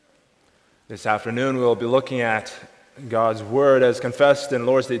This afternoon we'll be looking at God's Word as confessed in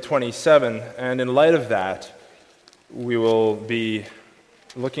Lord's Day 27, and in light of that, we will be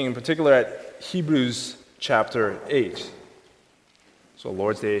looking in particular at Hebrews chapter 8. So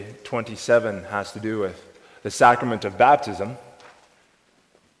Lord's Day 27 has to do with the sacrament of baptism,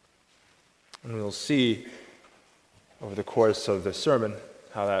 and we'll see over the course of the sermon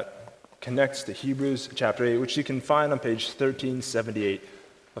how that connects to Hebrews chapter 8, which you can find on page 1378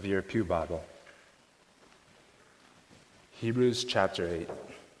 of your Pew Bible. Hebrews chapter 8.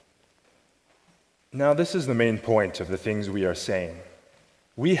 Now this is the main point of the things we are saying.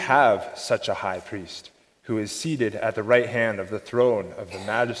 We have such a high priest who is seated at the right hand of the throne of the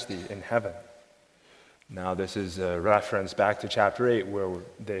majesty in heaven. Now this is a reference back to chapter 8 where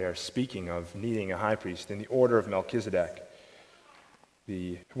they are speaking of needing a high priest in the order of Melchizedek,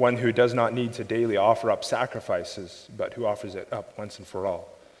 the one who does not need to daily offer up sacrifices, but who offers it up once and for all.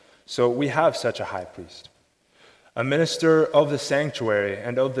 So we have such a high priest, a minister of the sanctuary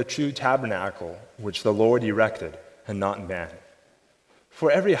and of the true tabernacle, which the Lord erected, and not man.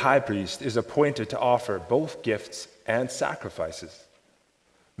 For every high priest is appointed to offer both gifts and sacrifices.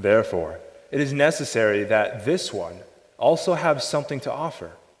 Therefore, it is necessary that this one also have something to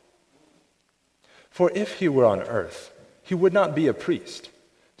offer. For if he were on earth, he would not be a priest,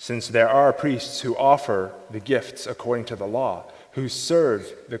 since there are priests who offer the gifts according to the law, who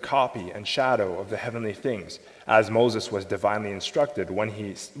serve the copy and shadow of the heavenly things, as Moses was divinely instructed when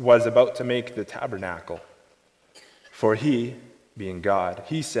he was about to make the tabernacle. For he, being God,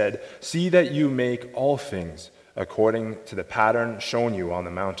 he said, "See that you make all things according to the pattern shown you on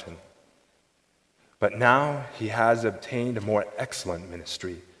the mountain." But now he has obtained a more excellent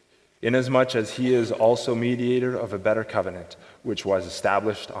ministry, inasmuch as he is also mediator of a better covenant, which was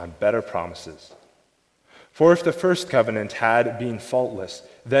established on better promises. For if the first covenant had been faultless,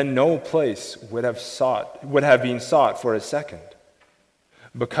 then no place would have been sought for a second.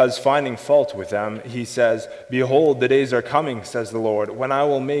 Because finding fault with them, he says, "Behold, the days are coming, says the Lord, when I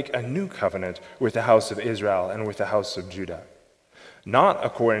will make a new covenant with the house of Israel and with the house of Judah. Not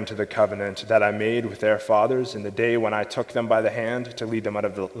according to the covenant that I made with their fathers in the day when I took them by the hand to lead them out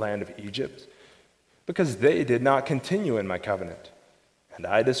of the land of Egypt, because they did not continue in my covenant, and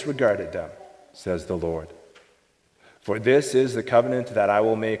I disregarded them, says the Lord. For this is the covenant that I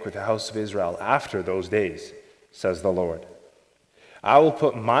will make with the house of Israel after those days, says the Lord. I will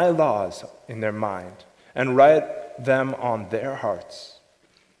put my laws in their mind and write them on their hearts,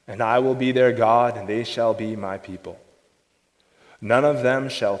 and I will be their God, and they shall be my people. None of them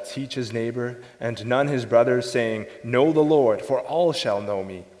shall teach his neighbor, and none his brother, saying, 'Know the Lord,' for all shall know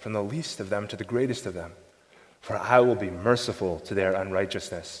me, from the least of them to the greatest of them. For I will be merciful to their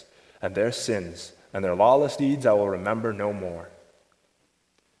unrighteousness, and their sins, and their lawless deeds I will remember no more."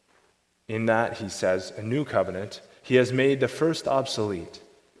 In that, he says, a new covenant, he has made the first obsolete.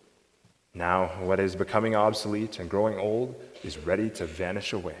 Now, what is becoming obsolete and growing old is ready to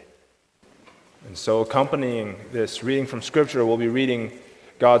vanish away. And so, accompanying this reading from Scripture, we'll be reading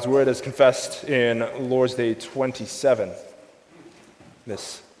God's Word as confessed in Lord's Day 27.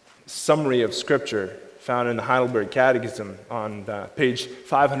 This summary of Scripture found in the Heidelberg Catechism on page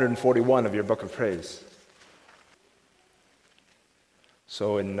 541 of your Book of Praise.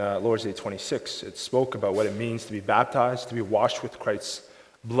 So in Lord's Day 26, it spoke about what it means to be baptized, to be washed with Christ's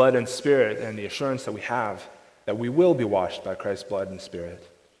blood and Spirit, and the assurance that we have that we will be washed by Christ's blood and Spirit.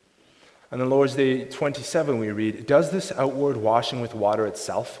 And in Lord's Day 27 we read, "Does this outward washing with water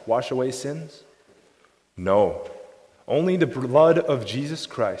itself wash away sins? No. Only the blood of Jesus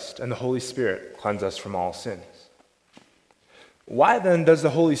Christ and the Holy Spirit cleanse us from all sins." Why then does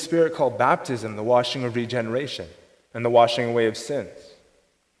the Holy Spirit call baptism the washing of regeneration and the washing away of sins?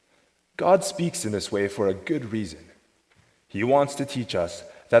 God speaks in this way for a good reason. He wants to teach us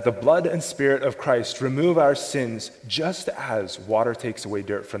that the blood and Spirit of Christ remove our sins just as water takes away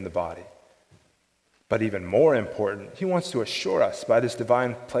dirt from the body. But even more important, he wants to assure us by this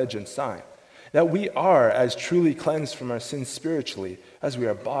divine pledge and sign that we are as truly cleansed from our sins spiritually as we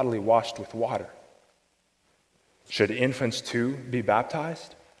are bodily washed with water. Should infants too be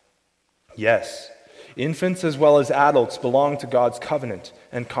baptized? Yes, infants as well as adults belong to God's covenant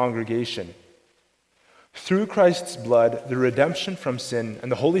and congregation. Through Christ's blood, the redemption from sin and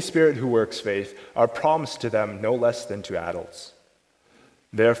the Holy Spirit who works faith are promised to them no less than to adults.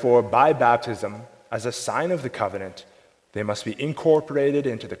 Therefore, by baptism, as a sign of the covenant, they must be incorporated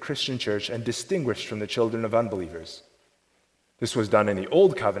into the Christian church and distinguished from the children of unbelievers. This was done in the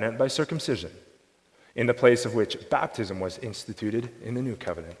Old Covenant by circumcision, in the place of which baptism was instituted in the New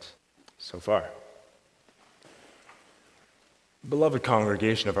Covenant. So far. Beloved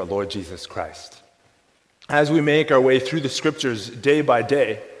congregation of our Lord Jesus Christ, as we make our way through the scriptures day by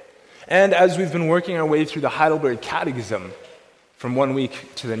day, and as we've been working our way through the Heidelberg Catechism from one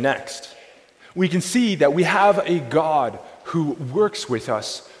week to the next, we can see that we have a God who works with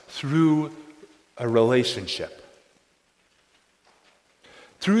us through a relationship.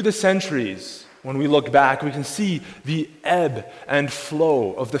 Through the centuries, when we look back, we can see the ebb and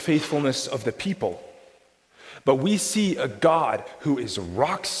flow of the faithfulness of the people. But we see a God who is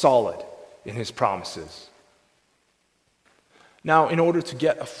rock solid in his promises. Now, in order to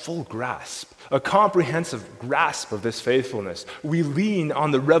get a full grasp, a comprehensive grasp of this faithfulness, we lean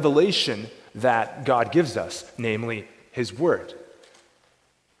on the revelation that God gives us, namely his word.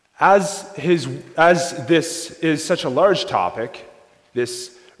 As this is such a large topic,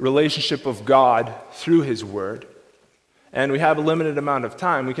 this relationship of God through his word, and we have a limited amount of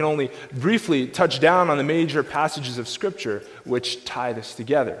time, we can only briefly touch down on the major passages of Scripture which tie this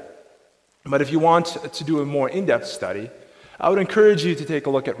together. But if you want to do a more in-depth study, I would encourage you to take a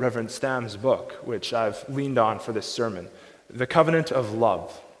look at Reverend Stam's book, which I've leaned on for this sermon, The Covenant of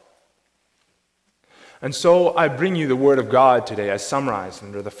Love. And so I bring you the Word of God today as summarized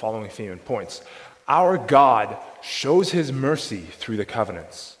under the following theme and points. Our God shows his mercy through the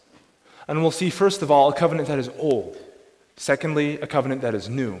covenants. And we'll see, first of all, a covenant that is old. Secondly, a covenant that is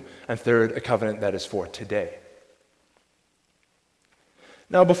new. And third, a covenant that is for today.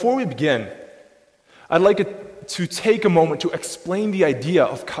 Now, before we begin, I'd like to take a moment to explain the idea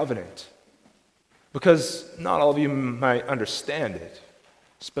of covenant, because not all of you might understand it,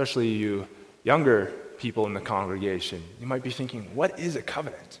 especially you younger people in the congregation. You might be thinking, what is a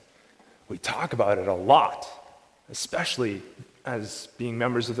covenant? We talk about it a lot, especially as being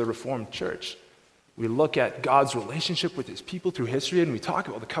members of the Reformed Church. We look at God's relationship with his people through history, and we talk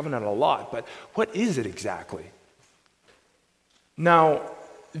about the covenant a lot, but what is it exactly? Now,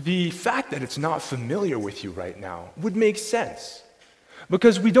 the fact that it's not familiar with you right now would make sense,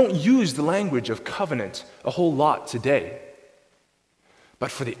 because we don't use the language of covenant a whole lot today.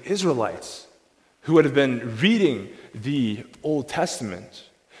 But for the Israelites, who would have been reading the Old Testament,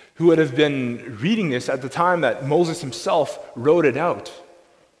 who would have been reading this at the time that Moses himself wrote it out,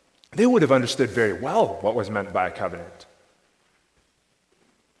 they would have understood very well what was meant by a covenant.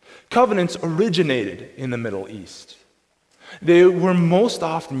 Covenants originated in the Middle East. They were most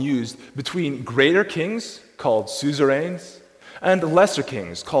often used between greater kings, called suzerains, and lesser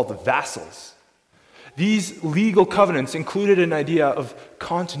kings, called vassals. These legal covenants included an idea of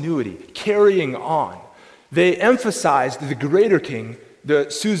continuity, carrying on. They emphasized the greater king, the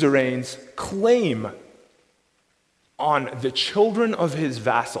suzerain's claim on the children of his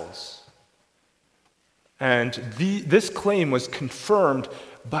vassals. And this claim was confirmed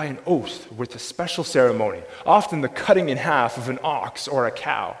by an oath with a special ceremony, often the cutting in half of an ox or a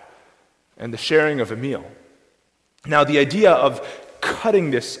cow, and the sharing of a meal. Now, the idea of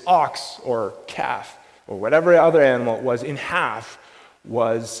cutting this ox or calf or whatever other animal it was in half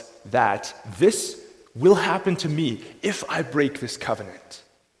was that this will happen to me if I break this covenant.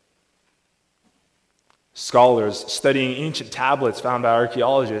 Scholars studying ancient tablets found by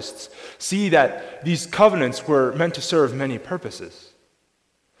archaeologists see that these covenants were meant to serve many purposes.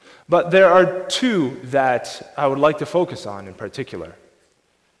 But there are two that I would like to focus on in particular.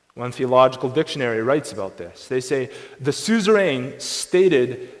 One theological dictionary writes about this. They say, the suzerain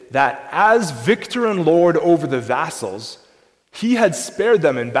stated that as victor and lord over the vassals, he had spared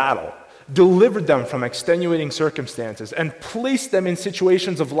them in battle, delivered them from extenuating circumstances, and placed them in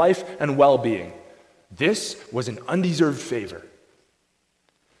situations of life and well-being. This was an undeserved favor.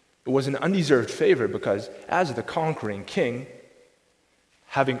 It was an undeserved favor because as the conquering king,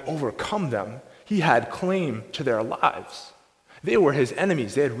 having overcome them, he had claim to their lives. They were his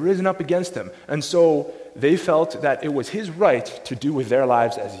enemies. They had risen up against him. And so they felt that it was his right to do with their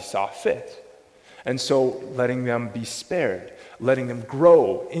lives as he saw fit. And so letting them be spared, letting them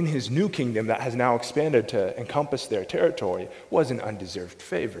grow in his new kingdom that has now expanded to encompass their territory was an undeserved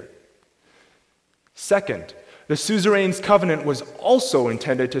favor. Second, the suzerain's covenant was also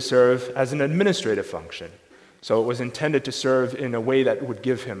intended to serve as an administrative function. So it was intended to serve in a way that would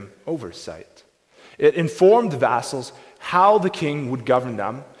give him oversight. It informed the vassals how the king would govern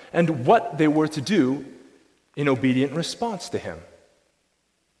them and what they were to do in obedient response to him.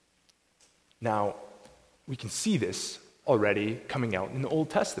 Now, we can see this already coming out in the Old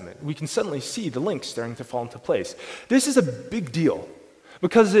Testament. We can suddenly see the links starting to fall into place. This is a big deal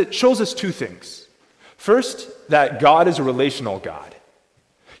because it shows us two things. First, that God is a relational God.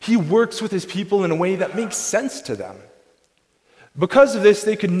 He works with his people in a way that makes sense to them. Because of this,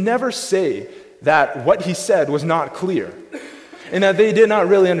 they could never say that what he said was not clear. in that they did not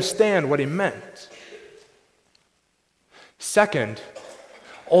really understand what he meant. Second,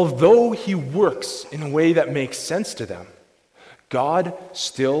 although he works in a way that makes sense to them, God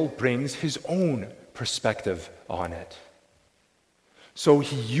still brings his own perspective on it. So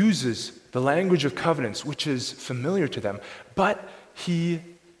he uses the language of covenants, which is familiar to them, but he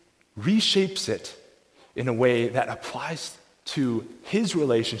reshapes it in a way that applies to his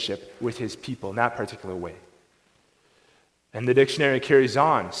relationship with his people in that particular way. And the dictionary carries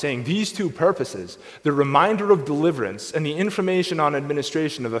on, saying these two purposes, the reminder of deliverance and the information on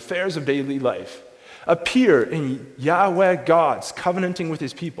administration of affairs of daily life, appear in Yahweh God's covenanting with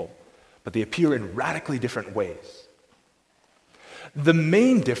his people, but they appear in radically different ways. The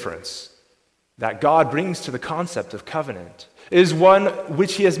main difference that God brings to the concept of covenant is one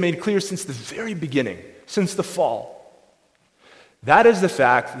which he has made clear since the very beginning, since the fall. That is the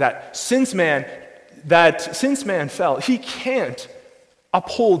fact that since man fell, he can't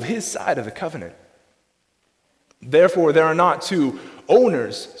uphold his side of the covenant. Therefore, there are not two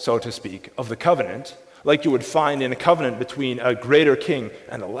owners, so to speak, of the covenant, like you would find in a covenant between a greater king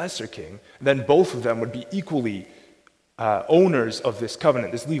and a lesser king. Then both of them would be equally owners of this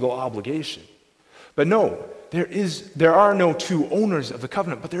covenant, this legal obligation. But no, there are no two owners of the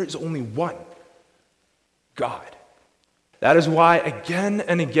covenant, but there is only one, God. That is why again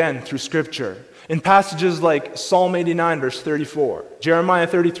and again through Scripture, in passages like Psalm 89, verse 34, Jeremiah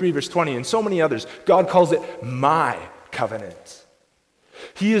 33, verse 20, and so many others, God calls it my covenant.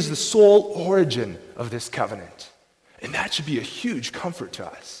 He is the sole origin of this covenant. And that should be a huge comfort to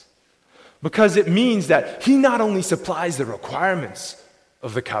us, because it means that he not only supplies the requirements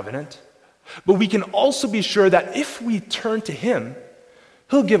of the covenant, but we can also be sure that if we turn to him,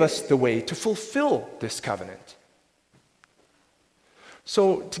 he'll give us the way to fulfill this covenant.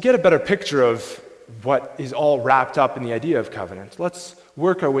 So, to get a better picture of what is all wrapped up in the idea of covenant, let's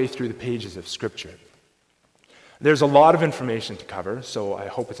work our way through the pages of Scripture. There's a lot of information to cover, so I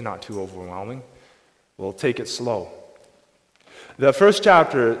hope it's not too overwhelming. We'll take it slow. The first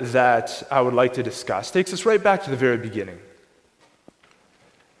chapter that I would like to discuss takes us right back to the very beginning.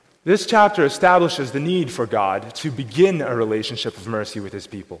 This chapter establishes the need for God to begin a relationship of mercy with his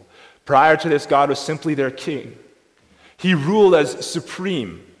people. Prior to this, God was simply their king. He ruled as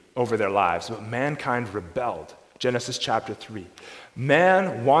supreme over their lives, but mankind rebelled. Genesis chapter 3.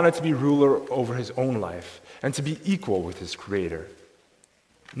 Man wanted to be ruler over his own life and to be equal with his Creator.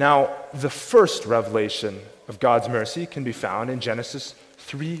 Now, the first revelation of God's mercy can be found in Genesis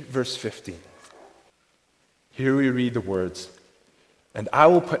 3, verse 15. Here we read the words, "And I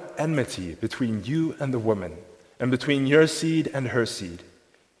will put enmity between you and the woman, and between your seed and her seed.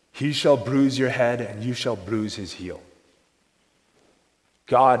 He shall bruise your head, and you shall bruise his heel."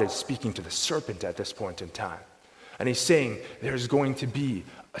 God is speaking to the serpent at this point in time. And he's saying there's going to be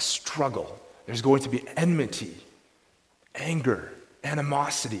a struggle. There's going to be enmity, anger,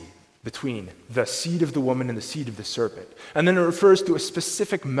 animosity between the seed of the woman and the seed of the serpent. And then it refers to a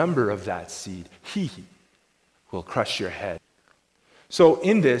specific member of that seed. He will crush your head. So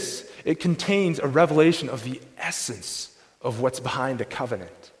in this, it contains a revelation of the essence of what's behind a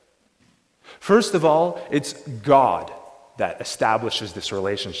covenant. First of all, it's God that establishes this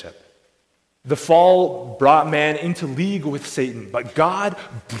relationship. The fall brought man into league with Satan, but God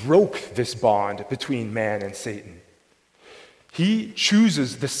broke this bond between man and Satan. He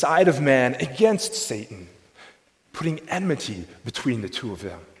chooses the side of man against Satan, putting enmity between the two of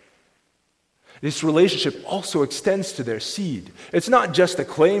them. This relationship also extends to their seed. It's not just a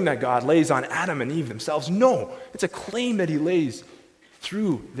claim that God lays on Adam and Eve themselves. No, it's a claim that he lays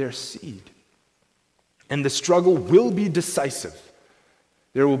through their seed. And the struggle will be decisive.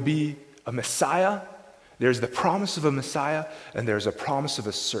 There will be a Messiah, there's the promise of a Messiah, and there's a promise of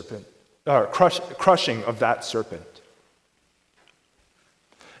a serpent, or crushing of that serpent.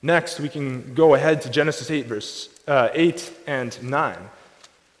 Next, we can go ahead to Genesis 8, verse 8 and 9.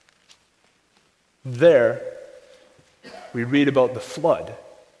 There, we read about the flood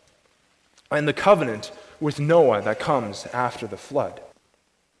and the covenant with Noah that comes after the flood.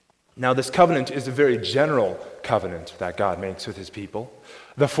 Now, this covenant is a very general covenant that God makes with his people.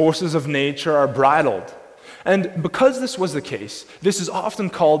 The forces of nature are bridled. And because this was the case, this is often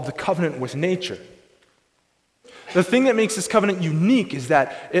called the covenant with nature. The thing that makes this covenant unique is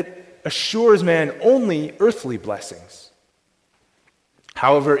that it assures man only earthly blessings.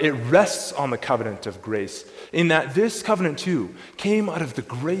 However, it rests on the covenant of grace, in that this covenant too came out of the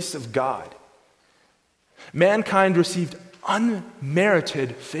grace of God. Mankind received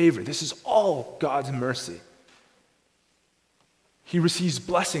unmerited favor. This is all God's mercy. He receives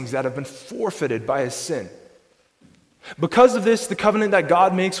blessings that have been forfeited by his sin. Because of this, the covenant that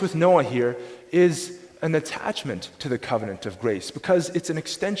God makes with Noah here is an attachment to the covenant of grace, because it's an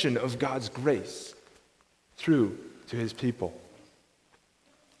extension of God's grace through to his people.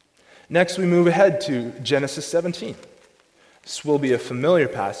 Next, we move ahead to Genesis 17. This will be a familiar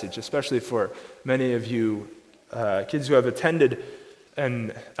passage, especially for many of you kids who have attended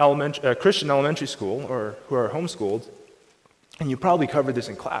a Christian elementary school or who are homeschooled, and you probably covered this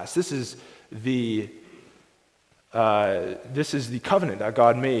in class. This is the covenant that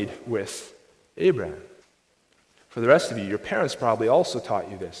God made with Abraham. For the rest of you, your parents probably also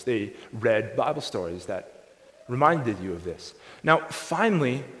taught you this. They read Bible stories that reminded you of this. Now,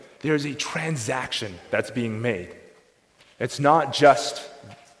 finally, there's a transaction that's being made. It's not just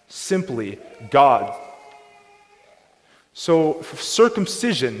simply God. So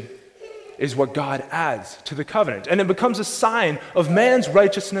circumcision is what God adds to the covenant, and it becomes a sign of man's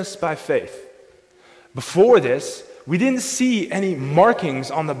righteousness by faith. Before this, we didn't see any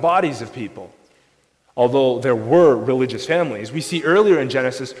markings on the bodies of people. Although there were religious families, we see earlier in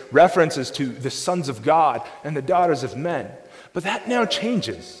Genesis references to the sons of God and the daughters of men. But that now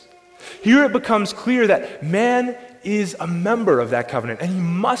changes. Here it becomes clear that man is a member of that covenant, and he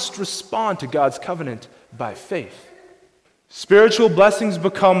must respond to God's covenant by faith. Spiritual blessings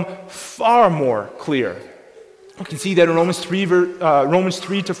become far more clear. You can see that in Romans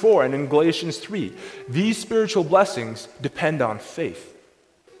 3:4 and in Galatians 3. These spiritual blessings depend on faith.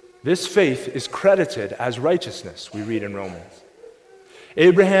 This faith is credited as righteousness, we read in Romans.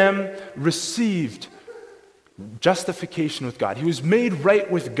 Abraham received justification with God. He was made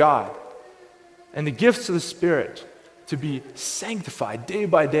right with God. And the gifts of the Spirit to be sanctified day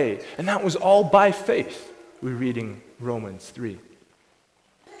by day. And that was all by faith, we read in Romans 3.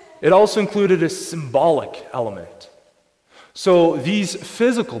 It also included a symbolic element. So these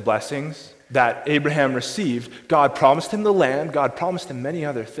physical blessings that Abraham received, God promised him the land, God promised him many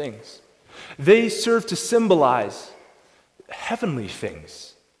other things. They serve to symbolize heavenly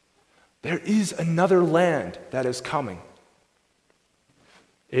things. There is another land that is coming.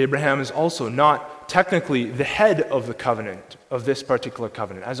 Abraham is also not technically the head of the covenant, of this particular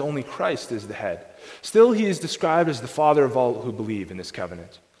covenant, as only Christ is the head. Still, he is described as the father of all who believe in this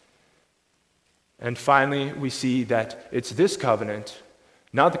covenant. And finally, we see that it's this covenant,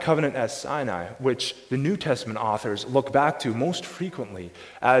 not the covenant at Sinai, which the New Testament authors look back to most frequently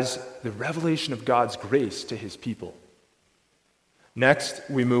as the revelation of God's grace to his people. Next,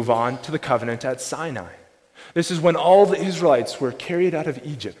 we move on to the covenant at Sinai. This is when all the Israelites were carried out of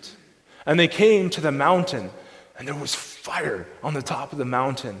Egypt, and they came to the mountain, and there was fire on the top of the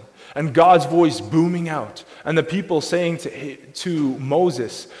mountain, and God's voice booming out, and the people saying to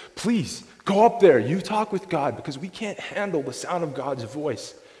Moses, "Please, go up there, you talk with God, because we can't handle the sound of God's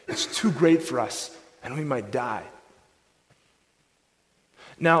voice. It's too great for us, and we might die."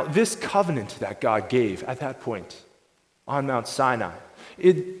 Now, this covenant that God gave at that point on Mount Sinai,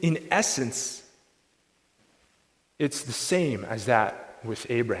 in essence, it's the same as that with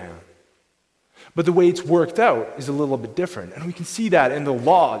Abraham. But the way it's worked out is a little bit different, and we can see that in the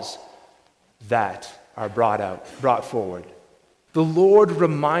laws that are brought forward. The Lord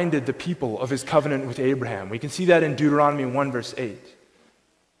reminded the people of his covenant with Abraham. We can see that in Deuteronomy 1 verse 8.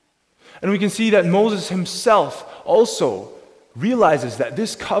 And we can see that Moses himself also realizes that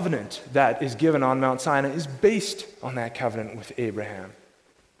this covenant that is given on Mount Sinai is based on that covenant with Abraham.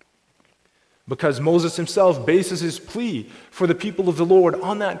 Because Moses himself bases his plea for the people of the Lord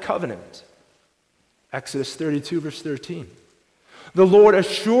on that covenant. Exodus 32 verse 13. The Lord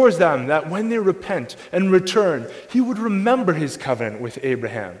assures them that when they repent and return, he would remember his covenant with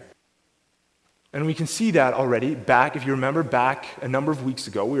Abraham. And we can see that already back, if you remember back a number of weeks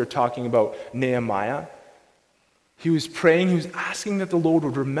ago, we were talking about Nehemiah. He was praying, he was asking that the Lord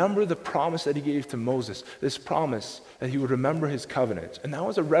would remember the promise that he gave to Moses, this promise that he would remember his covenant. And that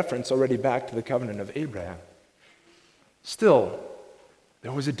was a reference already back to the covenant of Abraham. Still,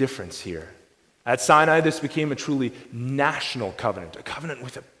 there was a difference here. At Sinai, this became a truly national covenant, a covenant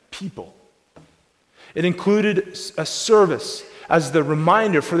with a people. It included a service as the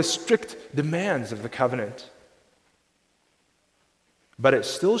reminder for the strict demands of the covenant. But it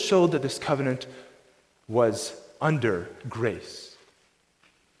still showed that this covenant was under grace.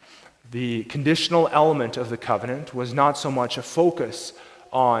 The conditional element of the covenant was not so much a focus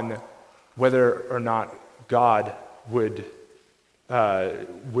on whether or not God would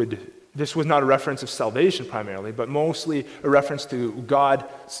this was not a reference of salvation primarily, but mostly a reference to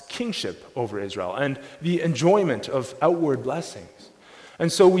God's kingship over Israel and the enjoyment of outward blessings.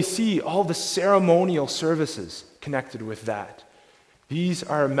 And so we see all the ceremonial services connected with that. These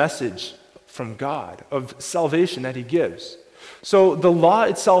are a message from God, of salvation that he gives. So the law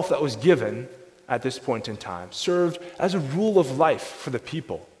itself that was given at this point in time served as a rule of life for the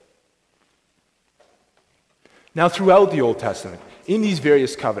people. Now, throughout the Old Testament, in these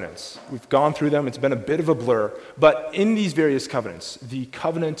various covenants, we've gone through them, it's been a bit of a blur, but in these various covenants, the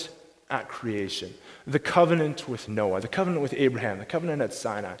covenant at creation, the covenant with Noah, the covenant with Abraham, the covenant at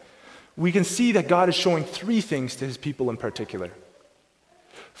Sinai, we can see that God is showing three things to his people in particular.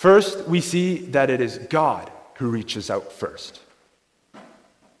 First, we see that it is God who reaches out first.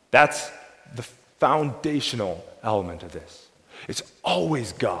 That's the foundational element of this. It's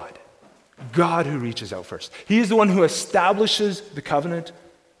always God. God who reaches out first. He is the one who establishes the covenant,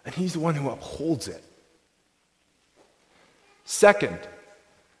 and he's the one who upholds it. Second,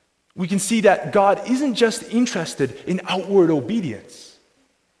 we can see that God isn't just interested in outward obedience.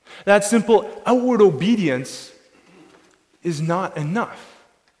 That simple outward obedience is not enough.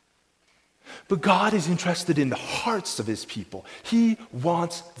 But God is interested in the hearts of his people. He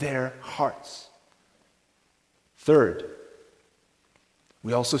wants their hearts. Third,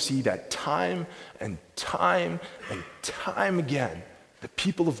 we also see that time and time and time again, the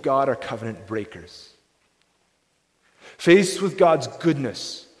people of God are covenant breakers. Faced with God's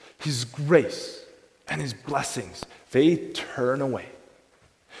goodness, his grace, and his blessings, they turn away.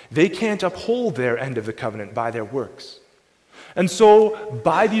 They can't uphold their end of the covenant by their works. And so,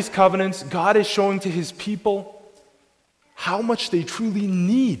 by these covenants, God is showing to his people how much they truly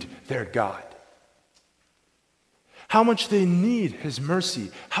need their God. How much they need his mercy,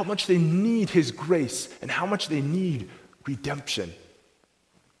 how much they need his grace, and how much they need redemption.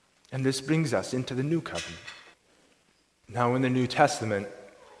 And this brings us into the new covenant. Now in the New Testament,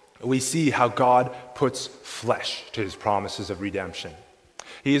 we see how God puts flesh to his promises of redemption.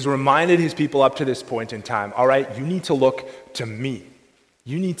 He has reminded his people up to this point in time, all right, you need to look to me.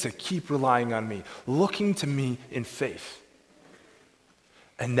 You need to keep relying on me, looking to me in faith.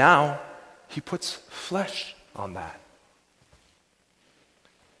 And now he puts flesh on that.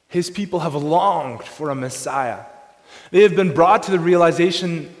 His people have longed for a Messiah. They have been brought to the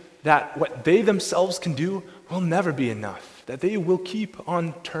realization that what they themselves can do will never be enough, that they will keep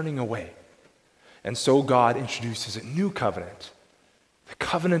on turning away. And so God introduces a new covenant, the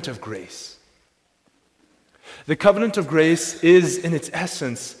covenant of grace. The covenant of grace is, in its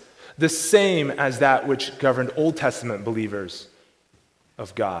essence, the same as that which governed Old Testament believers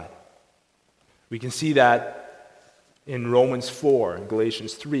of God. We can see that in Romans 4 and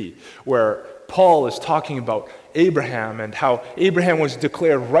Galatians 3, where Paul is talking about Abraham and how Abraham was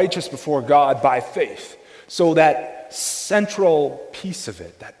declared righteous before God by faith. So that central piece of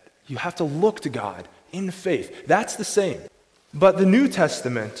it, that you have to look to God in faith, that's the same. But the New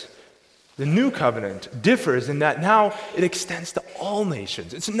Testament, the new covenant, differs in that now it extends to all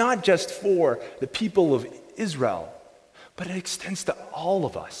nations. It's not just for the people of Israel, but it extends to all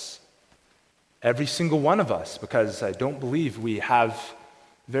of us. Every single one of us, because I don't believe we have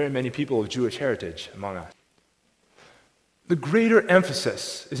very many people of Jewish heritage among us. The greater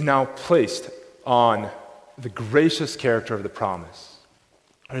emphasis is now placed on the gracious character of the promise.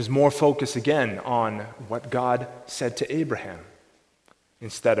 There's more focus again on what God said to Abraham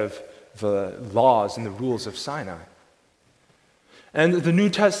instead of the laws and the rules of Sinai. And the New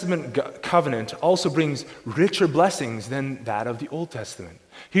Testament covenant also brings richer blessings than that of the Old Testament.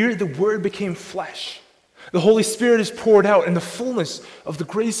 Here, the Word became flesh. The Holy Spirit is poured out, and the fullness of the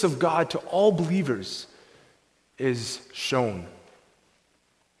grace of God to all believers is shown.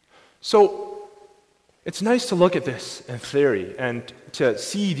 So, it's nice to look at this in theory and to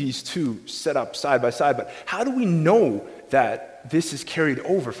see these two set up side by side, but how do we know that this is carried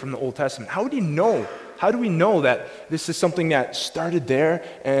over from the Old Testament? How do we know that this is something that started there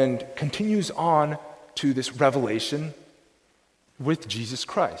and continues on to this revelation with Jesus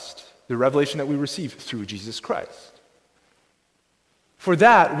Christ, the revelation that we receive through Jesus Christ? For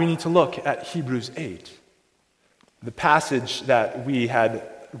that, we need to look at Hebrews 8, the passage that we had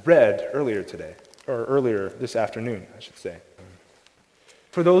read earlier today, or earlier this afternoon, I should say.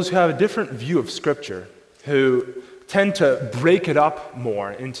 For those who have a different view of Scripture, who tend to break it up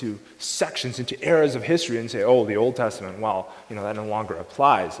more into sections, into eras of history, and say, oh, the Old Testament, well, that no longer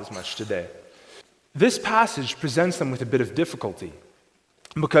applies as much today. This passage presents them with a bit of difficulty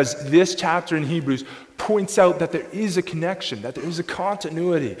because this chapter in Hebrews points out that there is a connection, that there is a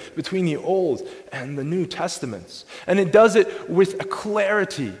continuity between the Old and the New Testaments. And it does it with a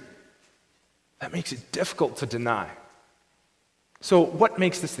clarity that makes it difficult to deny. So what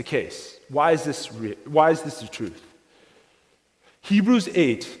makes this the case? Why is this the truth? Hebrews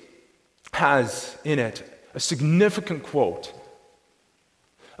 8 has in it a significant quote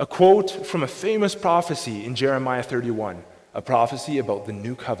A quote from a famous prophecy in Jeremiah 31, a prophecy about the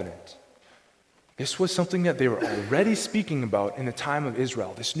new covenant. This was something that they were already speaking about in the time of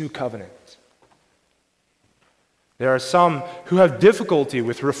Israel, this new covenant. There are some who have difficulty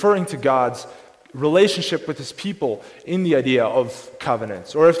with referring to God's relationship with his people in the idea of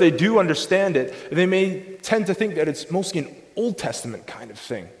covenants. Or if they do understand it, they may tend to think that it's mostly an Old Testament kind of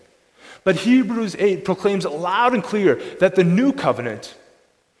thing. But Hebrews 8 proclaims loud and clear that the new covenant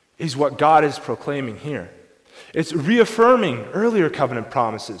is what God is proclaiming here. It's reaffirming earlier covenant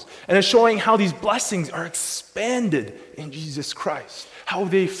promises, and it's showing how these blessings are expanded in Jesus Christ, how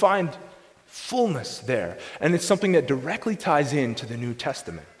they find fullness there. And it's something that directly ties into the New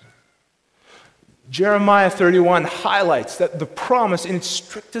Testament. Jeremiah 31 highlights that the promise in its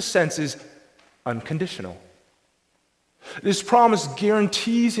strictest sense is unconditional. This promise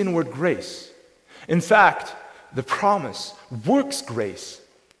guarantees inward grace. In fact, the promise works grace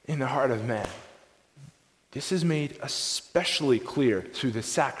in the heart of man. This is made especially clear through the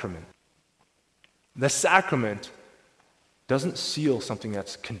sacrament. The sacrament doesn't seal something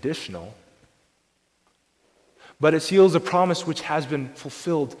that's conditional, but it seals a promise which has been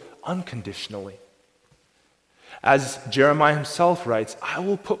fulfilled unconditionally. As Jeremiah himself writes, I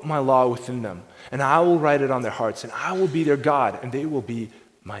will put my law within them, and I will write it on their hearts, and I will be their God, and they will be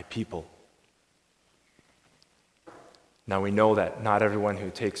my people. Now we know that not everyone who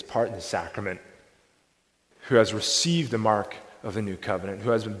takes part in the sacrament, who has received the mark of the new covenant, who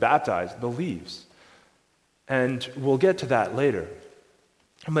has been baptized, believes. And we'll get to that later.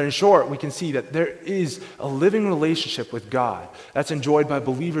 But in short, we can see that there is a living relationship with God that's enjoyed by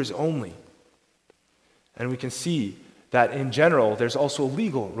believers only. And we can see that in general, there's also a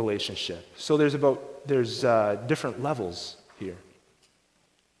legal relationship. So there's different levels here.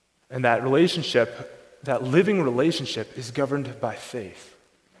 And that relationship, that living relationship, is governed by faith.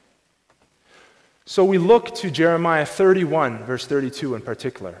 So we look to Jeremiah 31, verse 32 in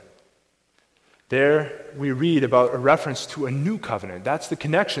particular. There we read about a reference to a new covenant. That's the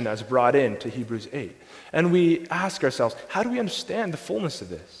connection that's brought in to Hebrews 8. And we ask ourselves, how do we understand the fullness of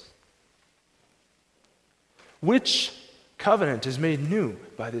this? Which covenant is made new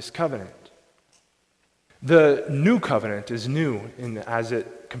by this covenant? The new covenant is new as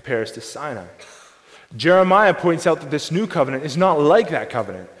it compares to Sinai. Jeremiah points out that this new covenant is not like that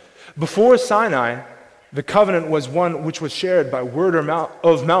covenant. Before Sinai, the covenant was one which was shared by word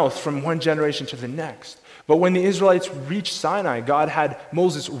of mouth from one generation to the next. But when the Israelites reached Sinai, God had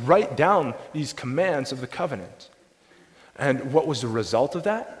Moses write down these commands of the covenant. And what was the result of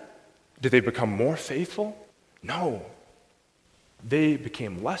that? Did they become more faithful? No. They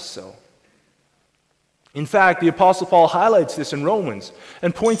became less so. In fact, the Apostle Paul highlights this in Romans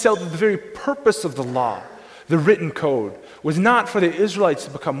and points out that the very purpose of the law, the written code, was not for the Israelites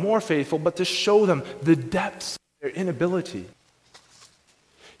to become more faithful, but to show them the depths of their inability.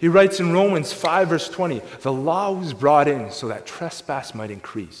 He writes in Romans 5, verse 20, the law was brought in so that trespass might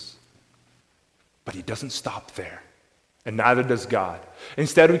increase. But he doesn't stop there, and neither does God.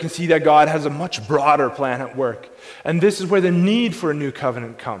 Instead, we can see that God has a much broader plan at work, and this is where the need for a new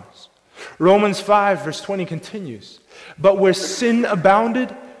covenant comes. Romans 5, verse 20 continues, but where sin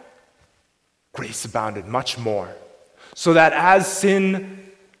abounded, grace abounded much more, so that as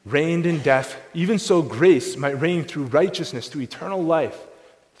sin reigned in death, even so grace might reign through righteousness to eternal life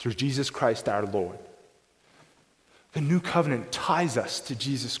through Jesus Christ our Lord. The new covenant ties us to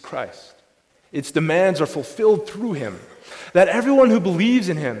Jesus Christ. Its demands are fulfilled through him, that everyone who believes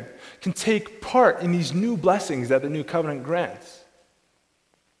in him can take part in these new blessings that the new covenant grants.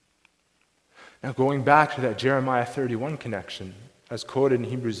 Now, going back to that Jeremiah 31 connection, as quoted in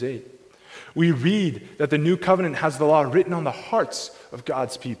Hebrews 8, we read that the new covenant has the law written on the hearts of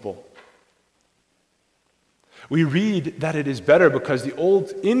God's people. We read that it is better because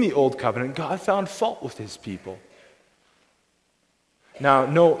in the old covenant, God found fault with his people. Now,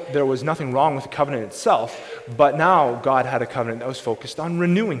 no, there was nothing wrong with the covenant itself, but now God had a covenant that was focused on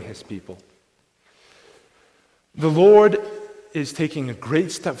renewing his people. The Lord is taking a great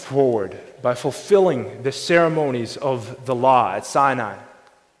step forward by fulfilling the ceremonies of the law at Sinai,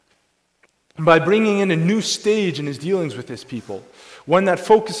 by bringing in a new stage in his dealings with his people, one that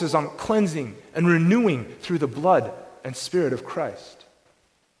focuses on cleansing and renewing through the blood and Spirit of Christ.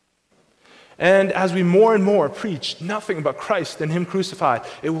 And as we more and more preach nothing but Christ and him crucified,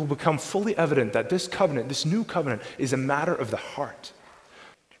 it will become fully evident that this covenant, this new covenant, is a matter of the heart.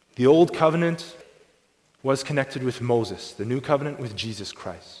 The old covenant was connected with Moses, the new covenant with Jesus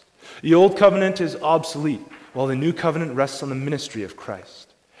Christ. The old covenant is obsolete, while the new covenant rests on the ministry of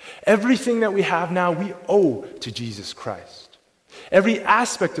Christ. Everything that we have now, we owe to Jesus Christ. Every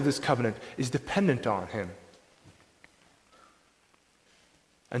aspect of this covenant is dependent on him.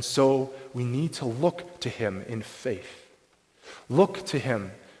 And so we need to look to him in faith. Look to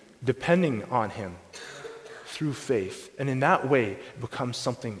him, depending on him through faith. And in that way, it becomes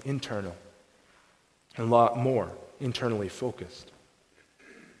something internal and a lot more internally focused.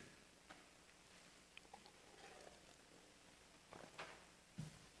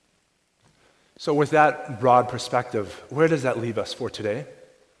 So with that broad perspective, where does that leave us for today?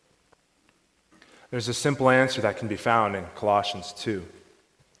 There's a simple answer that can be found in Colossians 2.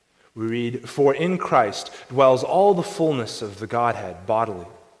 We read, "For in Christ dwells all the fullness of the Godhead bodily,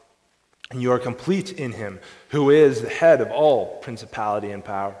 and you are complete in him, who is the head of all principality and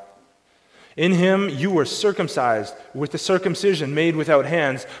power. In him you were circumcised with the circumcision made without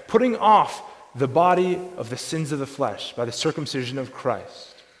hands, putting off the body of the sins of the flesh by the circumcision of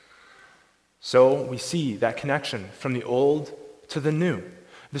Christ." So we see that connection from the old to the new.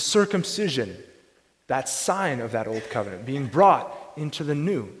 The circumcision, that sign of that old covenant, being brought into the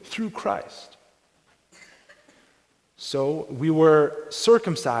new through Christ. So we were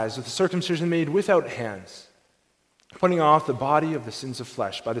circumcised with the circumcision made without hands, putting off the body of the sins of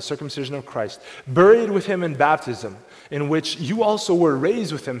flesh by the circumcision of Christ, buried with him in baptism, in which you also were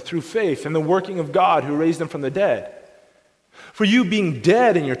raised with him through faith in the working of God who raised him from the dead. For you being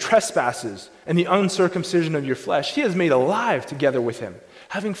dead in your trespasses and the uncircumcision of your flesh, he has made alive together with him,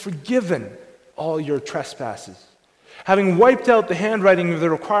 having forgiven all your trespasses, having wiped out the handwriting of the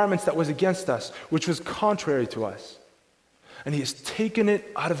requirements that was against us, which was contrary to us. And he has taken it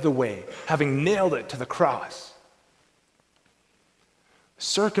out of the way, having nailed it to the cross.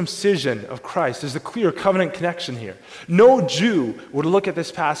 Circumcision of Christ is the clear covenant connection here. No Jew would look at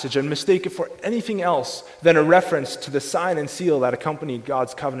this passage and mistake it for anything else than a reference to the sign and seal that accompanied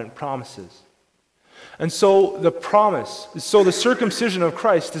God's covenant promises. And so the circumcision of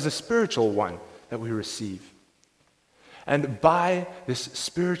Christ is a spiritual one that we receive. And by this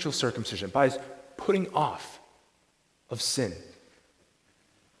spiritual circumcision, by his putting off of sin,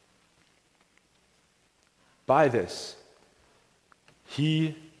 by this,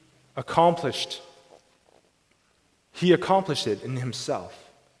 he accomplished it in himself.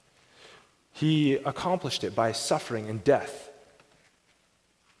 He accomplished it by suffering and death.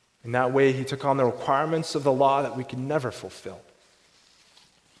 In that way, he took on the requirements of the law that we could never fulfill.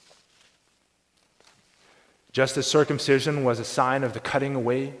 Just as circumcision was a sign of the cutting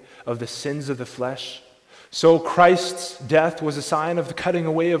away of the sins of the flesh, so Christ's death was a sign of the cutting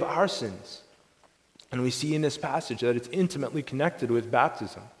away of our sins. And we see in this passage that it's intimately connected with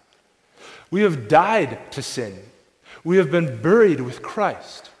baptism. We have died to sin. We have been buried with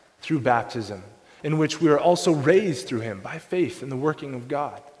Christ through baptism, in which we are also raised through him by faith in the working of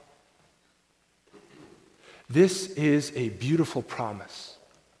God. This is a beautiful promise.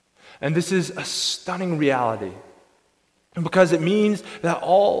 And this is a stunning reality. Because it means that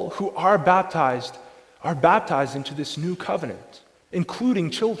all who are baptized into this new covenant, including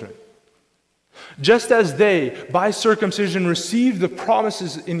children. Just as they, by circumcision, received the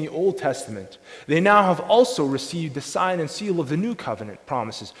promises in the Old Testament, they now have also received the sign and seal of the new covenant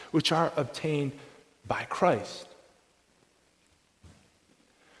promises, which are obtained by Christ.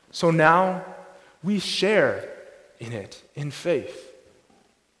 So now we share in it in faith.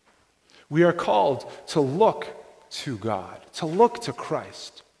 We are called to look to God, to look to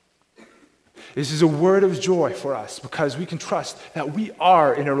Christ. This is a word of joy for us because we can trust that we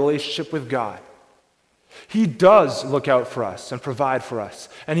are in a relationship with God. He does look out for us and provide for us.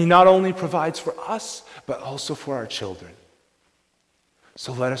 And he not only provides for us, but also for our children.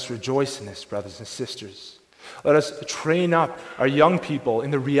 So let us rejoice in this, brothers and sisters. Let us train up our young people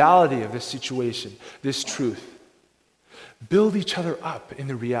in the reality of this situation, this truth. Build each other up in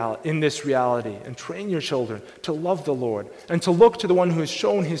this reality and train your children to love the Lord and to look to the one who has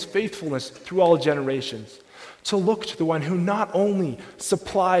shown his faithfulness through all generations, to look to the one who not only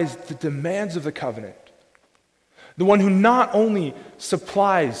supplies the demands of the covenant, the one who not only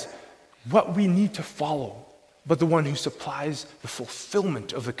supplies what we need to follow, but the one who supplies the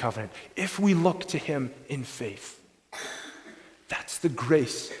fulfillment of the covenant if we look to him in faith. That's the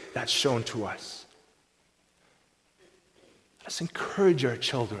grace that's shown to us. Let us encourage our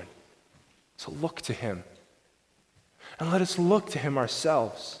children to look to him. And let us look to him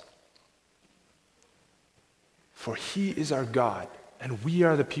ourselves. For he is our God, and we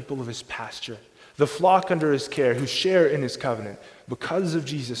are the people of his pasture, the flock under his care, who share in his covenant because of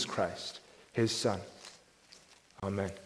Jesus Christ, his Son. Amen.